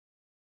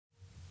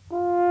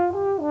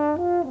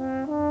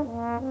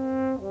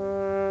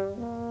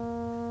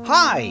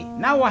Hi!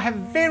 Now I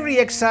have very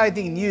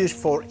exciting news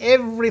for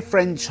every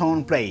French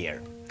horn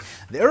player.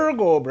 The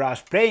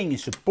ERGObrass playing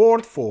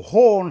support for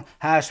horn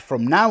has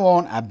from now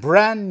on a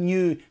brand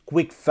new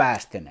quick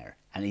fastener,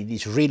 and it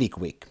is really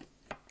quick.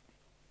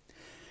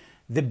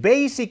 The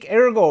basic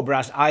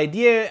ERGObrass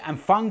idea and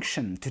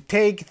function to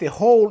take the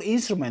whole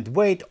instrument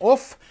weight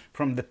off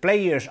from the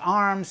player's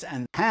arms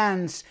and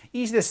hands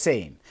is the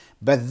same,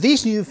 but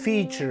this new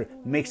feature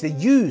makes the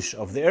use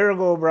of the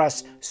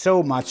ERGObrass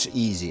so much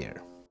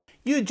easier.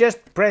 You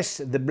just press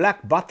the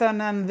black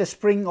button and the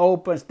spring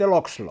opens the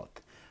lock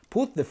slot.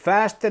 Put the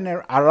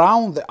fastener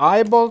around the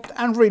eye bolt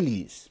and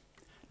release.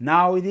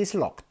 Now it is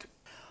locked.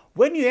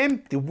 When you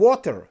empty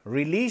water,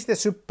 release the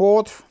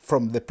support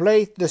from the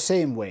plate the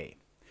same way.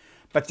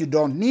 But you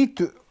don't need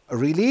to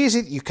release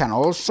it, you can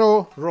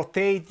also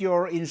rotate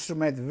your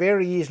instrument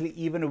very easily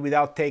even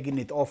without taking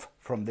it off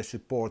from the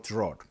support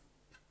rod.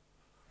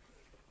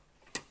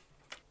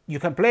 You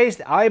can place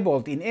the eye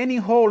bolt in any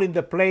hole in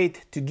the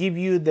plate to give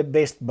you the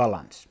best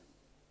balance.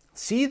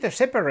 See the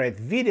separate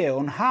video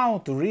on how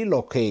to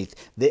relocate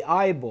the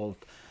eye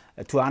bolt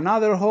to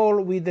another hole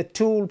with the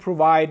tool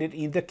provided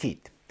in the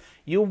kit.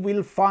 You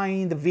will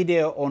find the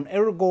video on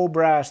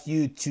ERGObrass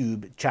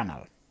YouTube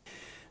channel.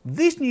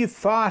 This new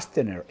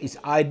fastener is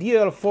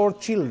ideal for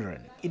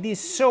children. It is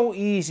so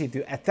easy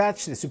to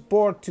attach the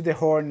support to the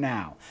horn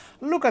now.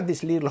 Look at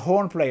this little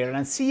horn player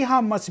and see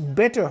how much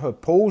better her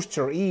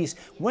posture is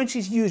when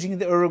she's using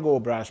the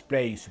ERGObrass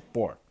playing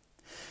support.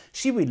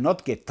 She will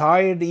not get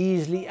tired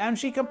easily and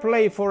she can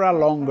play for a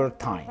longer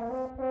time.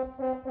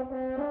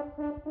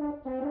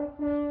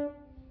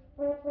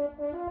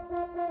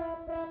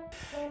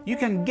 You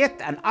can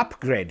get an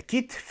upgrade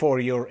kit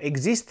for your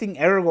existing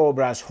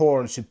ERGObrass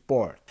horn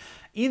support.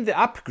 In the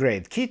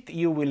upgrade kit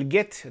you will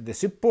get the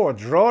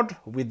support rod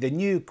with the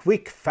new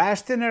quick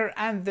fastener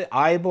and the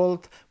eye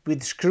bolt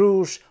with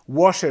screws,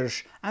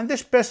 washers and the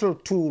special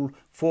tool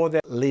for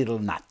the little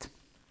nut.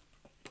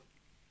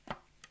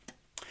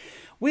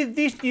 With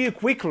this new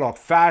quick lock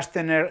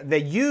fastener,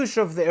 the use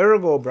of the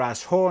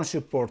ERGObrass horn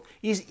support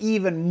is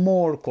even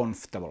more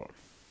comfortable.